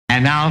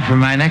And now for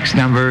my next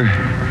number,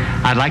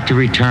 I'd like to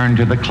return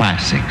to the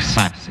classics.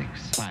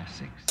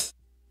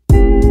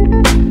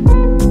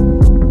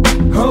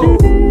 Ho!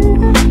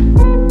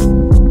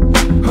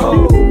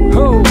 Ho!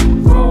 Ho!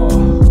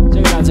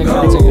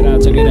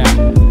 Check it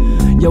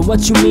out. Yo,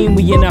 what you mean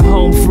we in a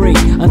home free?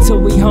 Until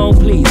we home,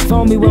 please.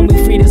 Phone me when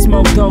we free to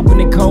smoke dope in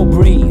the cold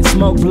breeze.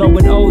 Smoke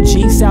blowing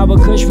OG, sour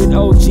kush with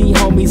OG.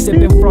 Homie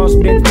sipping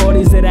frostbit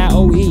 40s at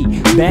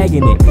IOE.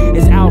 Bagging it,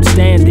 it's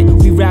outstanding.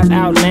 We rap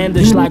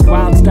outlandish like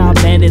wild style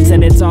bandits,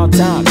 and it's all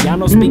time. Y'all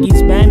know speaky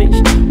Spanish?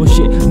 Well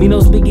shit, me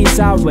no speaky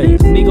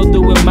sideways. Me go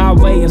do it my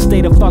way and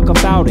stay the fuck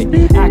about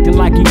it. Acting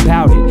like you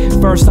bout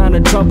it. First sign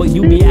of trouble,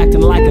 you be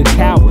acting like a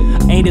coward.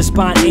 Ain't a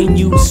spot in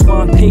you,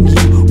 swan pick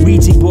you.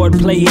 Ouija board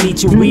playing,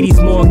 eat your Wheaties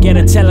more. Get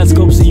a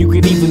telescope so you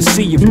can even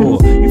see your boy.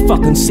 You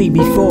fucking see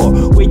before.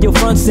 Where your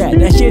front's at?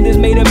 That shit is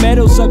made of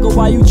metal, sucker.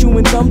 Why you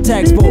chewing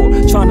thumbtacks for?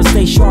 Trying to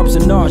stay sharp as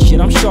a dart. Shit,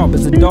 I'm sharp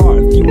as a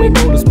dart. If you ain't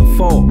noticed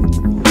before.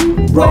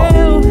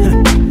 Well,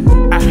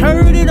 I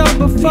heard it all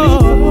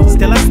before.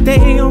 Still I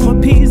stay on my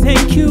P's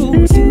and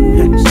Q's.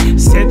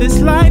 Said this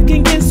life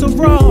can get so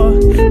raw,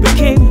 but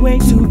came way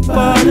too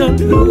far to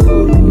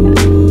lose.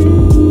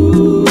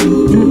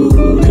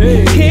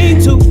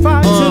 Came too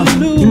far to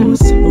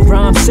lose.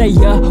 Rhyme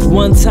sayer,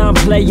 one-time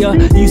player.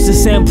 Used to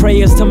send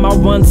prayers to my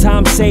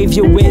one-time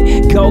savior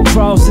with gold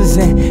crosses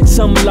and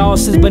some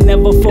losses, but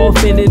never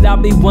forfeited. I'll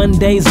be one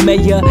day's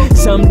mayor,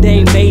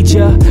 someday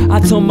major. I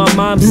told my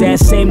mom's that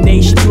same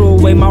day she threw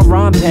away my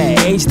rhyme pad.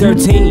 Age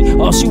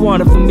 13, all she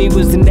wanted from me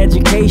was an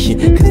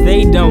education, cause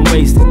they done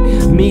wasted.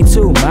 Me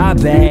too, my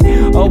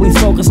bad. Always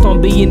focused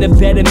on being a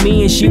better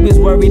me, and she was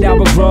worried I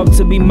would grow up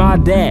to be my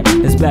dad.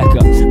 Let's back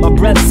up. My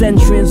breath's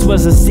entrance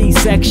was a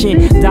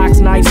C-section. Doc's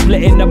knife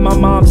splitting up my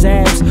mom's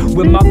ass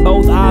with my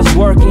both eyes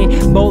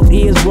working, both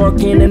ears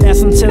working, and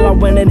that's until I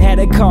went and had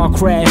a car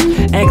crash.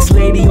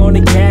 Ex-lady on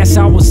the gas,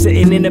 I was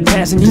sitting in the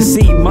passenger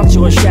seat. My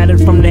jaw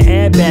shattered from the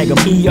airbag of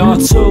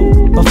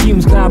ER2. My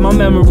fumes cloud my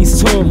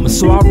memories tomb,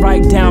 so I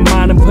write down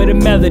mine and put a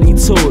melody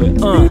to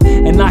it.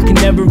 And I can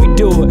never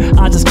redo it.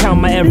 I just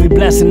count my every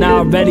blessing, I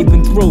already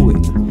been through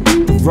it.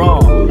 The raw.